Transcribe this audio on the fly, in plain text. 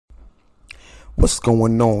What's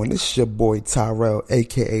going on? It's your boy Tyrell,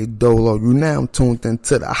 aka Dolo. You now tuned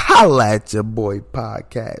into the Holla at Your Boy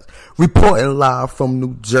podcast. Reporting live from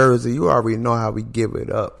New Jersey. You already know how we give it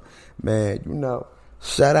up, man. You know,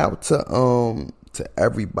 shout out to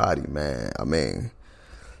everybody, man. I mean,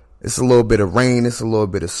 it's a little bit of rain, it's a little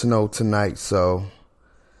bit of snow tonight, so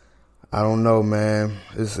I don't know, man.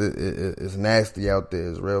 It's nasty out there.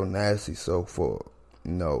 It's real nasty. So for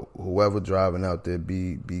whoever driving out there,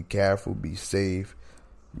 be careful, be safe.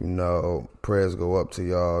 Prayers go up to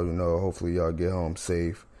y'all. Hopefully y'all get home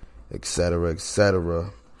safe, etc.,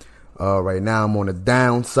 etc. Right now I'm on the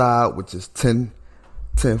downside, which is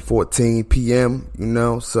 10:14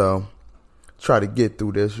 p.m. So try to get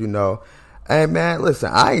through this. Hey man, listen,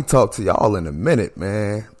 I ain't talked to y'all in a minute,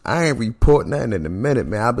 man. I ain't reporting nothing in a minute,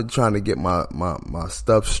 man. I've been trying to get my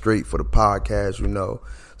stuff straight for the podcast.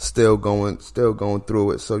 Still going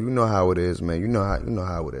through it. So you know how it is, man. You know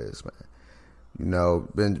how it is, man.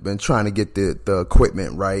 Been trying to get the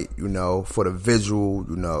equipment right, for the visual,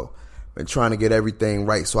 been trying to get everything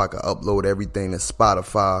right so I can upload everything to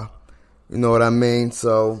Spotify. You know what I mean?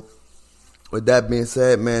 So with that being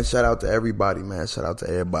said, man, shout out to everybody, man. Shout out to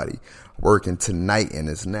everybody working tonight in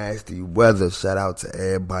this nasty weather. Shout out to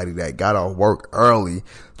everybody that got off work early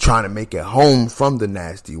trying to make it home from the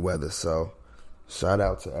nasty weather. So shout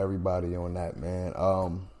out to everybody on that, man.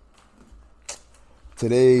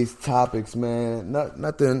 Today's topics, man,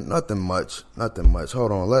 nothing much.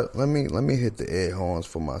 Hold on, let me hit the air horns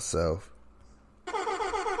for myself.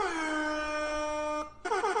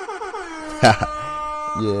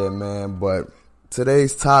 Yeah, man, but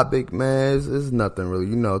today's topic, man, is nothing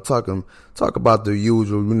really. Talk about the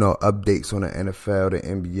usual, updates on the NFL, the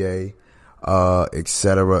NBA,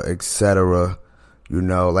 etc., etc.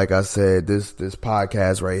 Like I said, this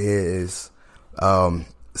podcast right here is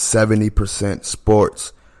 70%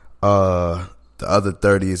 sports. The other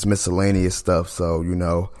 30 is miscellaneous stuff. So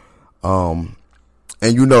and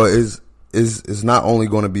is not only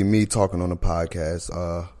going to be me talking on the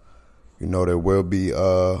podcast. There will be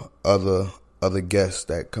other guests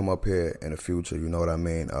that come up here in the future. You know what I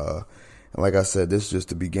mean? And like I said, this is just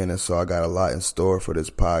the beginning, so I got a lot in store for this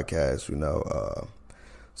podcast.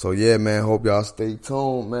 So yeah, man, hope y'all stay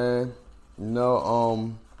tuned, man.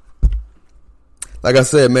 Like I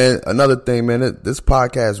said, man, another thing, man, this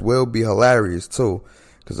podcast will be hilarious too,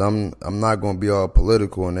 because I'm not gonna be all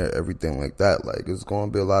political and everything like that. Like, it's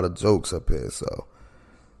gonna be a lot of jokes up here, so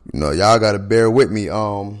y'all gotta bear with me.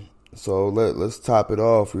 So let's top it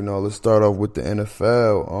off. Let's start off with the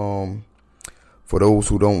NFL. For those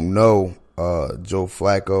who don't know, Joe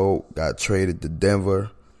Flacco got traded to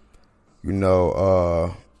Denver.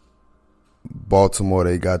 Baltimore,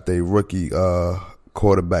 they got their rookie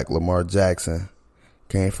quarterback, Lamar Jackson.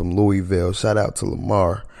 Came from Louisville. Shout out to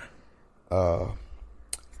Lamar. That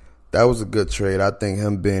was a good trade. I think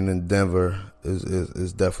him being in Denver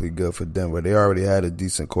is definitely good for Denver. They already had a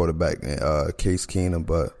decent quarterback in Case Keenum,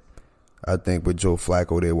 but I think with Joe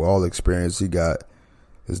Flacco, they were all experience he got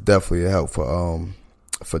is definitely a help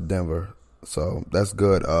for Denver. So that's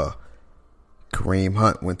good. Kareem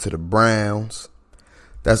Hunt went to the Browns.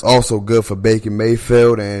 That's also good for Baker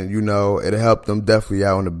Mayfield, and it helped them definitely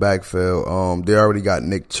out in the backfield. They already got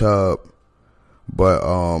Nick Chubb, but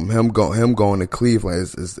him going to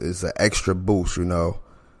Cleveland is an extra boost, in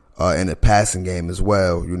the passing game as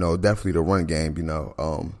well. Definitely the run game.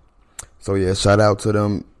 So yeah, shout out to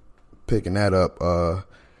them picking that up.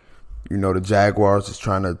 The Jaguars is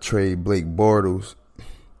trying to trade Blake Bortles.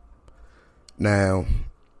 Now,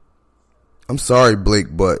 I'm sorry,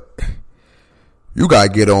 Blake, but you gotta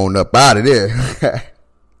get on up out of there.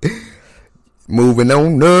 Moving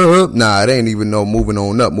on up. Nah, it ain't even no moving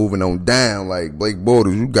on up, moving on down. Like Blake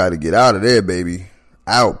Bortles, you gotta get out of there, baby.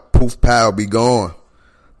 Out. Poof, pow, be gone.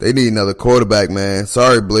 They need another quarterback, man.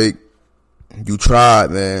 Sorry, Blake. You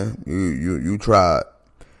tried, man. You tried.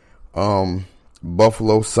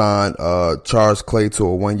 Buffalo signed Charles Clay to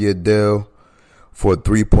a 1-year deal for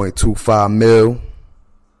 $3.25 million.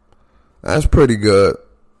 That's pretty good.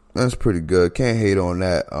 Can't hate on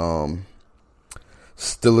that.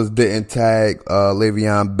 Steelers didn't tag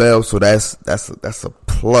Le'Veon Bell, so that's a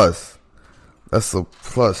plus. That's a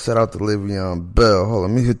plus. Shout out to Le'Veon Bell. Hold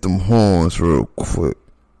on, let me hit them horns real quick.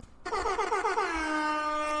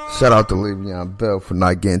 Shout out to Le'Veon Bell for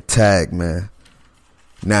not getting tagged, man.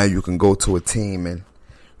 Now you can go to a team and,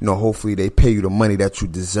 hopefully they pay you the money that you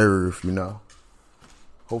deserve,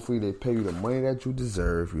 Hopefully they pay you the money that you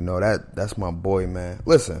deserve. That's my boy, man.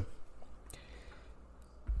 Listen,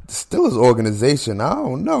 the Steelers organization, I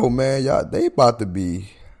don't know, man. Y'all, they about to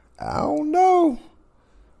be, I don't know.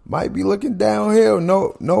 might be looking downhill.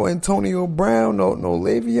 No Antonio Brown, no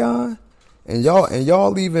Le'Veon, and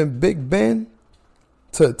y'all leaving Big Ben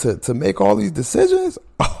to make all these decisions.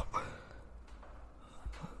 Oh,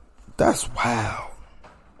 that's wild.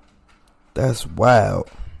 That's wild.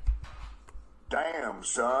 Damn,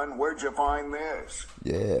 son, where'd you find this?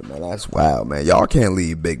 Yeah, man, that's wild, man. Y'all can't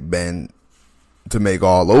leave Big Ben to make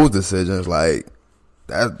all those decisions. Like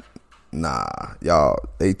that, nah, y'all,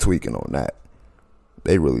 they tweaking on that.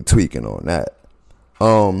 They really tweaking on that.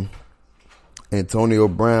 Antonio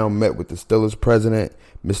Brown met with the Steelers president,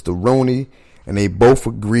 Mr. Rooney, and they both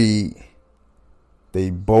agreed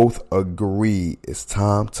it's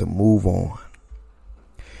time to move on.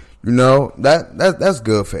 You know, that's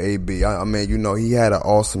good for AB. I mean, you know, he had an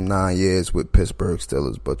awesome 9 years with Pittsburgh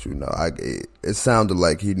Steelers, but, you know, it sounded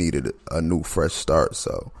like he needed a new, fresh start.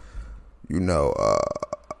 So, you know,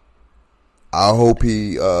 I hope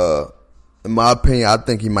he, in my opinion, I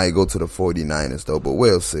think he might go to the 49ers, though, but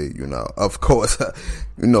we'll see, you know. Of course,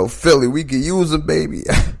 you know, Philly, we could use him, baby.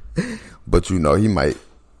 But, you know, he might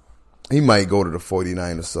go to the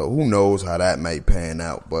 49ers, so who knows how that might pan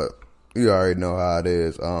out, but you already know how it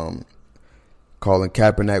is. Colin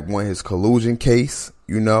Kaepernick won his collusion case,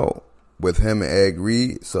 you know, with him and Ed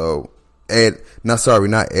Reed. So,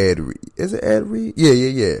 not Ed Reed. Is it Ed Reed?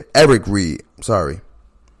 Yeah. Eric Reed. Sorry.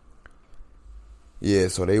 Yeah,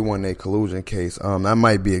 so they won their collusion case. That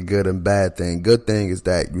might be a good and bad thing. Good thing is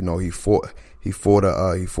that, you know, he fought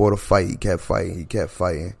a fight. He kept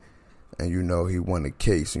fighting. And, you know, he won the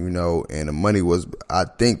case, you know, and the money was, I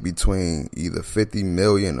think, between either 50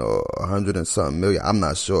 million or 100 and something million. I'm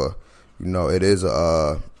not sure. You know, it is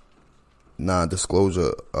a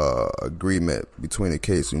non-disclosure agreement between the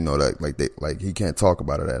case, you know, that like he can't talk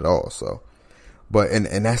about it at all. So, but and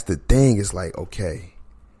that's the thing. It's like, okay,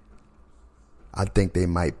 I think they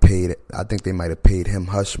might have paid him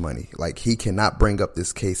hush money. Like, he cannot bring up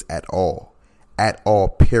this case at all,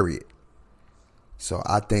 period. So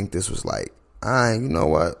I think this was like, you know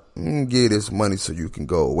what? I'm going to give you this money so you can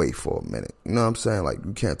go away for a minute. You know what I'm saying? Like,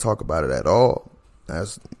 you can't talk about it at all.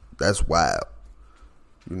 That's wild.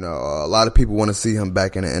 You know, a lot of people want to see him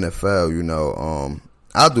back in the NFL, you know.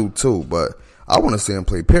 I do too, but I want to see him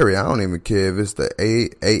play, period. I don't even care if it's the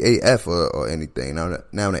AAF or anything. Now the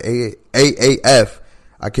AAF,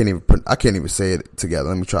 I can't even say it together.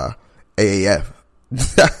 Let me try. AAF.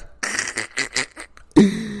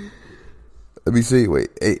 Let me see.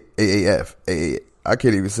 Wait, AAF. I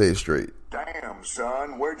can't even say it straight. Damn,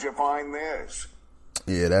 son, where'd you find this?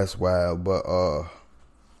 Yeah, that's wild. But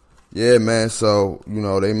yeah, man. So, you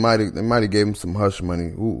know, they might have gave him some hush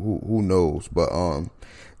money. Who knows? But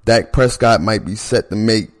Dak Prescott might be set to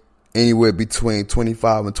make anywhere between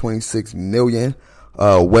 25 and 26 million.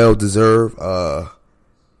 Well deserved.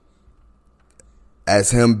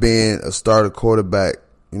 As him being a starter quarterback.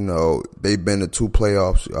 You know, they've been to 2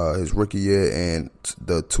 playoffs, his rookie year and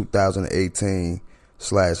the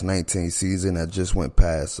 2018/19 season that just went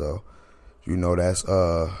past. So, you know, that's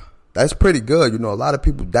pretty good. You know, a lot of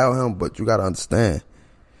people doubt him, but you got to understand,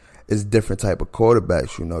 it's different type of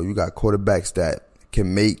quarterbacks. You know, you got quarterbacks that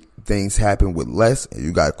can make things happen with less, and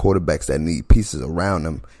you got quarterbacks that need pieces around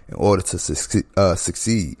them in order to succeed.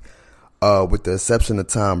 With the exception of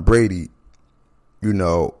Tom Brady, you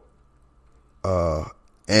know,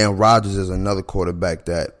 Aaron Rodgers is another quarterback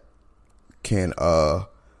that can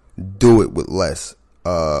do it with less.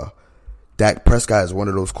 Dak Prescott is one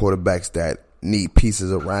of those quarterbacks that need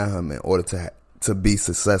pieces around him in order to be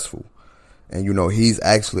successful. And, you know, he's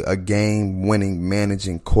actually a game-winning,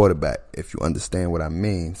 managing quarterback, if you understand what I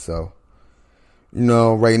mean. So, you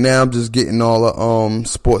know, right now I'm just getting all the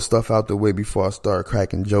sports stuff out the way before I start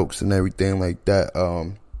cracking jokes and everything like that.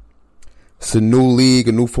 It's a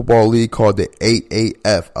new football league called the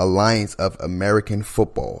AAF, Alliance of American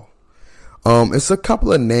Football. It's a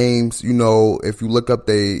couple of names, you know, if you look up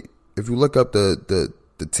the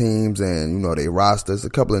teams and, you know, they rosters, a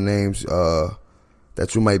couple of names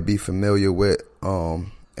that you might be familiar with.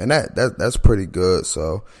 And that's pretty good.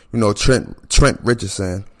 So, you know, Trent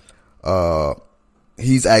Richardson,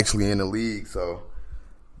 he's actually in the league, so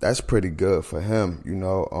that's pretty good for him, you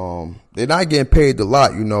know. They're not getting paid a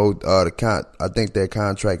lot, you know. I think their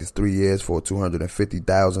contract is 3 years for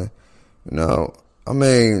 $250,000. You know, I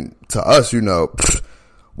mean, to us, you know,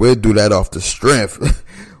 we'll do that off the strength.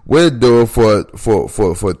 We'll do it for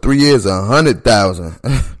 3 years,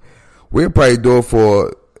 $100,000. We'll probably do it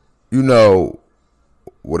for, you know,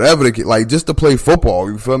 whatever like just to play football.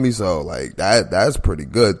 You feel me? So like that's pretty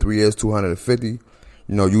good. 3 years, $250.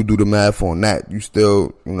 You know, you do the math on that. You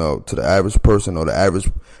still, you know, to the average person or the average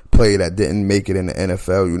player that didn't make it in the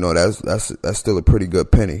NFL, you know, that's still a pretty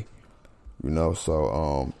good penny. You know,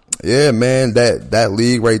 so yeah, man, that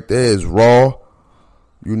league right there is raw.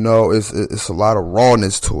 You know, it's a lot of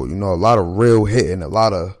rawness to it. You know, a lot of real hitting, a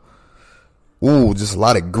lot of just a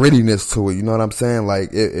lot of grittiness to it. You know what I'm saying? Like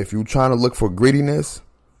if you're trying to look for grittiness,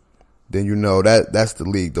 then you know that's the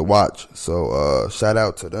league to watch. So shout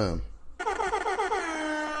out to them.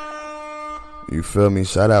 You feel me?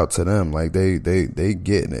 Shout out to them. Like they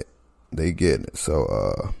getting it. They getting it.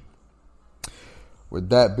 So with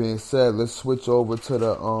that being said, let's switch over to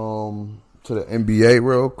the NBA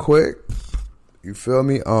real quick. You feel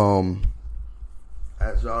me?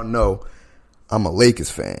 As y'all know, I'm a Lakers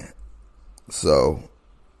fan. So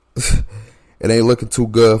it ain't looking too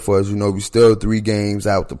good for us. You know, we still 3 games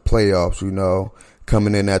out the playoffs, you know,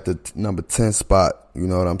 coming in at the number 10 spot. You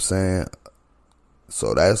know what I'm saying?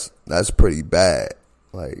 So that's pretty bad.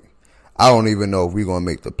 Like, I don't even know if we're going to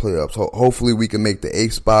make the playoffs. Hopefully we can make the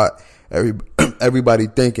 8th spot. Everybody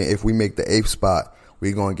thinking if we make the 8th spot,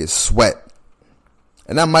 we're going to get swept.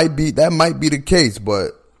 And that might be the case,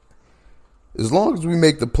 but as long as we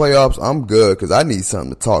make the playoffs, I'm good because I need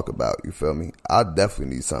something to talk about. You feel me? I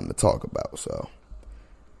definitely need something to talk about. So,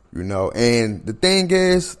 you know, and the thing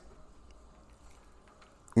is,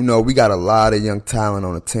 you know, we got a lot of young talent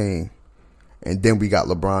on the team. And then we got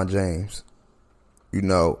LeBron James, you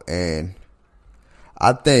know, and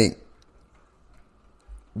I think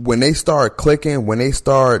when they start clicking in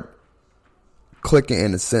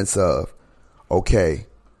the sense of, okay,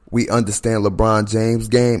 we understand LeBron James'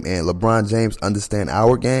 game and LeBron James understand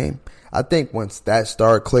our game. I think once that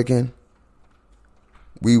start clicking,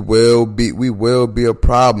 we will be a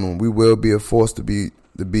problem. We will be a force to be,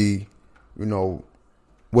 you know,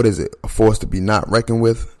 what is it? A force to be not reckoned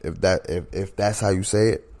with, if that's how you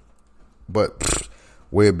say it. But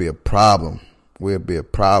we'll be a problem. We'll be a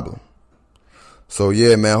problem. So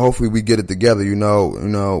yeah, man. Hopefully we get it together. You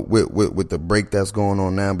know, with the break that's going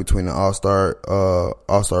on now between the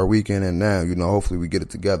All-Star weekend and now, you know, hopefully we get it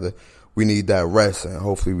together. We need that rest, and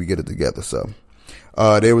hopefully we get it together. So,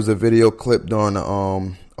 there was a video clip during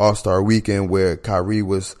the All-Star weekend where Kyrie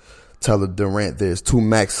was telling Durant there's 2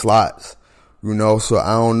 max slots. You know, so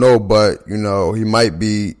I don't know, but you know, he might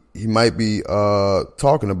be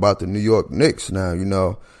talking about the New York Knicks now. You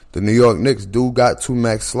know, the New York Knicks do got 2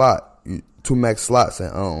 max slots, and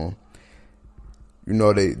you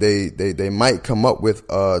know, they might come up with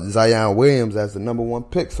Zion Williams as the number 1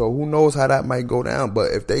 pick. So who knows how that might go down?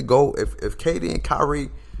 But if KD and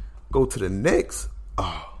Kyrie go to the Knicks,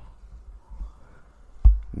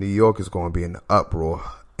 New York is going to be in the uproar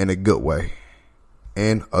in a good way,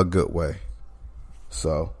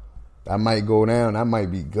 So that might go down. That might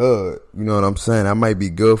be good. You know what I'm saying? That might be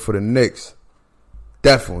good for the Knicks.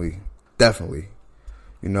 Definitely.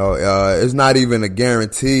 You know, it's not even a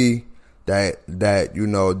guarantee that you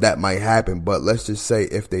know that might happen. But let's just say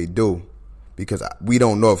if they do, because we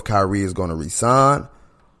don't know if Kyrie is going to resign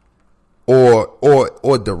or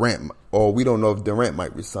Durant, or we don't know if Durant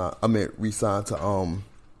might resign. Resign to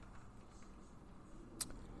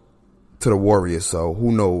the Warriors. So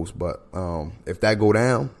who knows? But if that go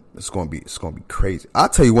down, it's gonna be crazy. I'll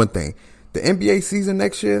tell you one thing: the NBA season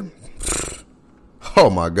next year,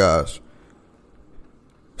 oh my gosh,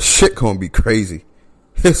 shit gonna be crazy.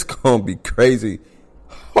 It's gonna be crazy.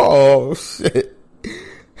 Oh shit,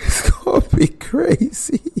 it's gonna be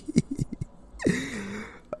crazy.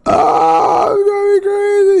 Oh, it's gonna be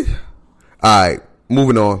crazy. All right,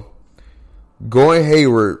 moving on. Gordon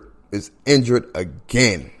Hayward is injured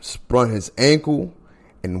again. Sprung his ankle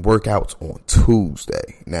in workouts on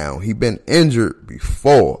Tuesday. Now, he been injured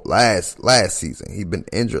before last season. He been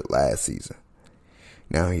injured last season.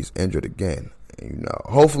 Now he's injured again. And, you know,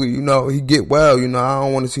 hopefully, you know, he get well. You know, I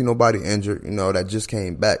don't want to see nobody injured, you know, that just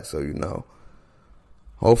came back. So, you know,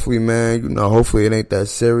 hopefully, man, you know, hopefully it ain't that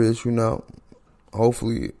serious, you know.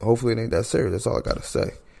 Hopefully it ain't that serious. That's all I gotta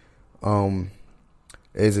say.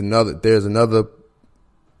 There's another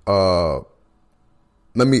I'm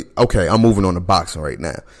moving on to boxing right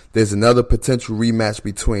now. There's another potential rematch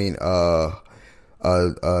between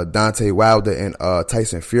Deontay Wilder and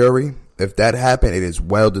Tyson Fury. If that happened, it is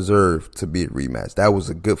well deserved to be a rematch. That was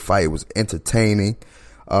a good fight. It was entertaining.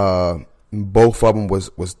 Both of them was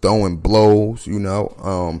throwing blows, you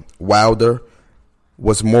know. Wilder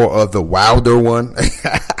was more of the wilder one.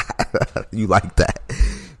 You like that?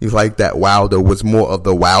 You like that? Wilder was more of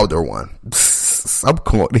the wilder one. I'm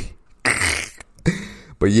corny.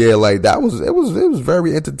 But yeah, like it was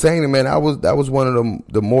very entertaining, man. That was one of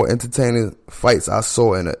the more entertaining fights I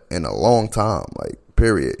saw in a long time, like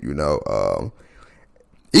period, you know.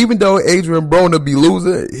 even though Adrian Broner be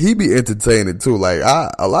losing, he be entertaining too. Like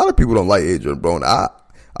a lot of people don't like Adrian Broner.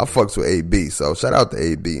 I fucks with AB, so shout out to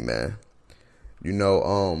AB, man. You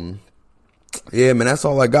know, yeah, man, that's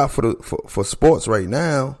all I got for sports right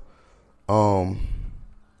now. You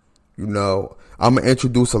know, I'm gonna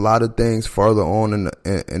introduce a lot of things further on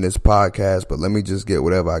in this podcast, but let me just get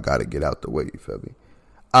whatever I gotta get out the way. You feel me?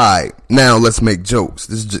 All right, now let's make jokes.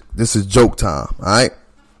 This is joke time. All right.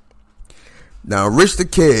 Now, Rich the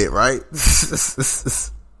Kid, right?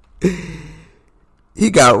 He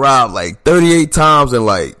got robbed like 38 times in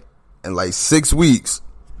like 6 weeks.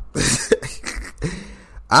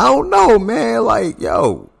 I don't know, man. Like,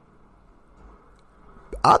 yo,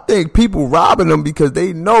 I think people robbing him because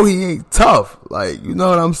they know he ain't tough. Like, you know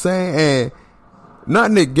what I'm saying? And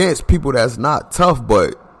nothing against people that's not tough,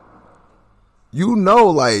 but you know,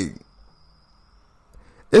 like,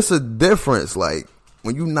 it's a difference. Like,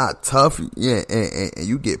 when you not tough, yeah, and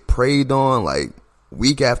you get preyed on, like,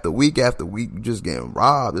 week after week after week, you just getting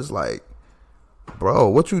robbed. It's like, bro,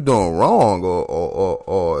 what you doing wrong?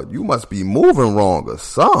 Or you must be moving wrong or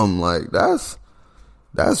something. Like, that's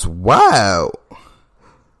wild.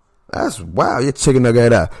 That's wild. Your chicken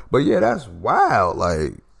nugget out. But yeah, that's wild.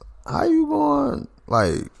 Like, how you going?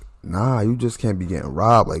 Like, nah, you just can't be getting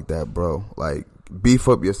robbed like that, bro. Like, beef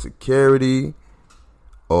up your security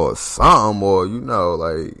or something, or, you know,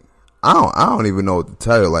 like, I don't even know what to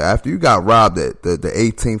tell you. Like, after you got robbed at the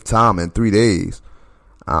 18th time in 3 days,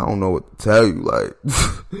 I don't know what to tell you. Like,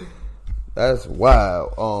 that's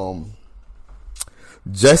wild.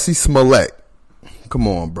 Jesse Smollett, come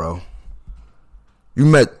on, bro. You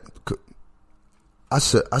met. I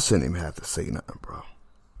shouldn't even have to say nothing, bro.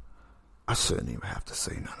 I shouldn't even have to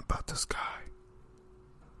say nothing about this guy.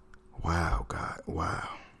 Wow, God, wow.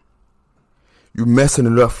 You messing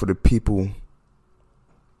it up for the people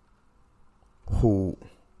who,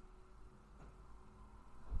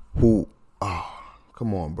 oh,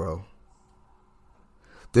 come on, bro.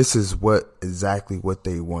 This is exactly what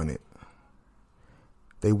they wanted.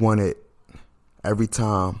 They wanted every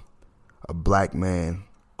time a black man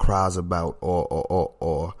cries about,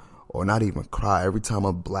 or not even cry, every time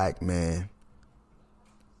a black man,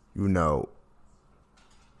 you know,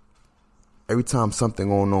 every time something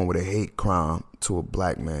going on with a hate crime to a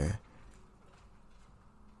black man,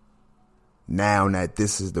 now that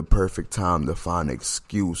this is the perfect time to find an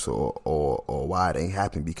excuse or why it ain't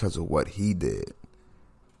happened because of what he did.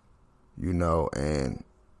 You know, and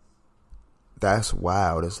that's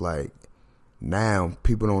wild. It's like, now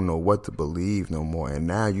people don't know what to believe no more. And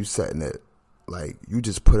now you setting it, like, you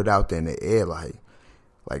just put it out there in the air. Like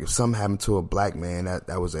if something happened to a black man,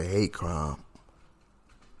 that was a hate crime.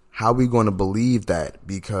 How we going to believe that?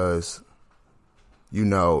 Because, you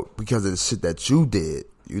know, because of the shit that you did.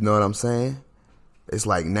 You know what I'm saying? It's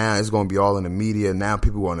like, now it's going to be all in the media. Now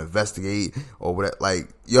people want to investigate or whatever. Like,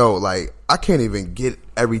 yo, like, I can't even get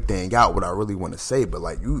everything out what I really want to say. But,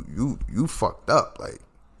 like, you fucked up. Like,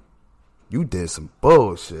 you did some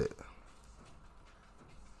bullshit.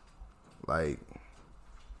 Like,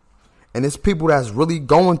 and it's people that's really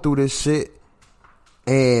going through this shit.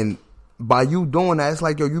 And by you doing that, it's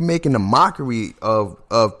like, yo, you making a mockery of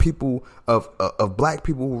people, of black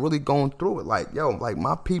people who really going through it. Like, yo, like,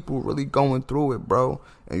 my people really going through it, bro.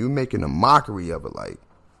 And you making a mockery of it, like,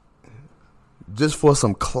 just for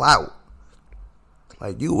some clout.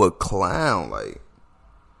 Like, you a clown, like.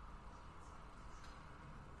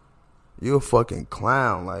 You a fucking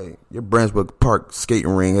clown, like, your Branchburg Park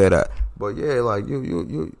skating ring had that. But yeah, like,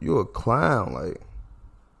 you a clown, like,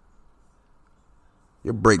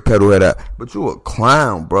 your brake pedal had that. But you a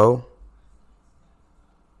clown, bro.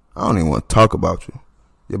 I don't even want to talk about you.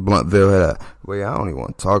 Your Bluntville had that. But yeah, I don't even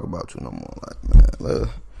want to talk about you no more. Like,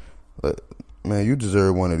 man, man, you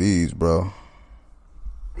deserve one of these, bro.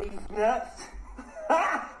 These nuts.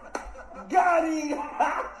 Got him.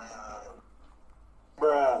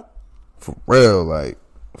 Bruh. For real, like,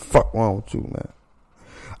 fuck wrong with you, man.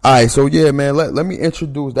 All right, so yeah, man, let me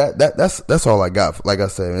introduce that's all I got. Like I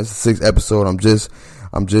said, it's the 6th episode. I'm just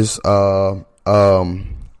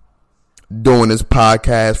doing this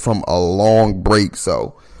podcast from a long break,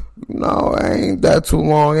 so no, ain't that too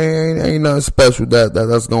long. Ain't nothing special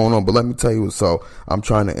that's going on. But let me tell you, so I'm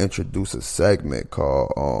trying to introduce a segment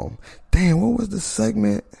called damn, what was the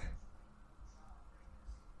segment?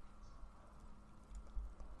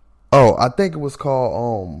 Oh, I think it was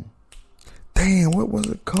called, damn, what was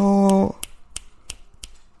it called?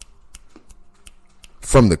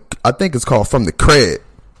 I think it's called From the Crib.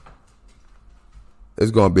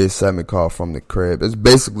 It's going to be a segment called From the Crib. It's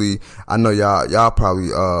basically, I know y'all probably,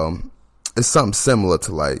 it's something similar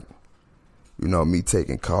to, like, you know, me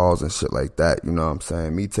taking calls and shit like that. You know what I'm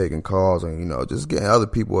saying? Me taking calls and, you know, just getting other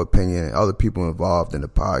people's opinion, other people involved in the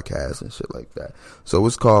podcast and shit like that. So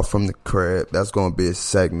it's called From the Crib. That's going to be a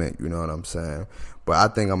segment, you know what I'm saying? But I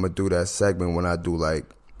think I'm going to do that segment when I do, like,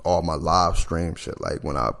 all my live stream shit, like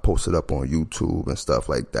when I post it up on YouTube and stuff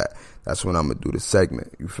like that. That's when I'm going to do the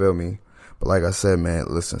segment. You feel me? But like I said, man,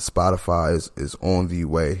 listen, Spotify is on the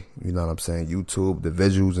way. You know what I'm saying? YouTube, the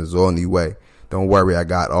visuals is on the way. Don't worry, I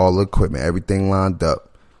got all the equipment, everything lined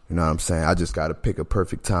up. You know what I'm saying? I just got to pick a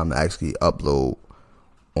perfect time to actually upload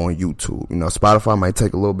on YouTube. You know, Spotify might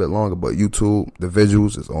take a little bit longer, but YouTube, the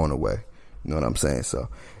visuals is on the way. You know what I'm saying? So,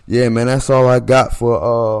 yeah, man, that's all I got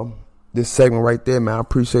for this segment right there, man. I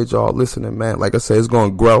appreciate y'all listening, man. Like I said, it's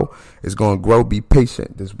going to grow. It's going to grow. Be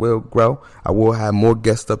patient. This will grow. I will have more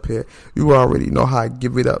guests up here. You already know how I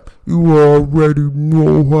give it up. You already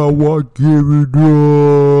know how I give it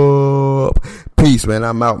up. Peace, man.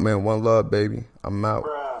 I'm out, man. One love, baby. I'm out.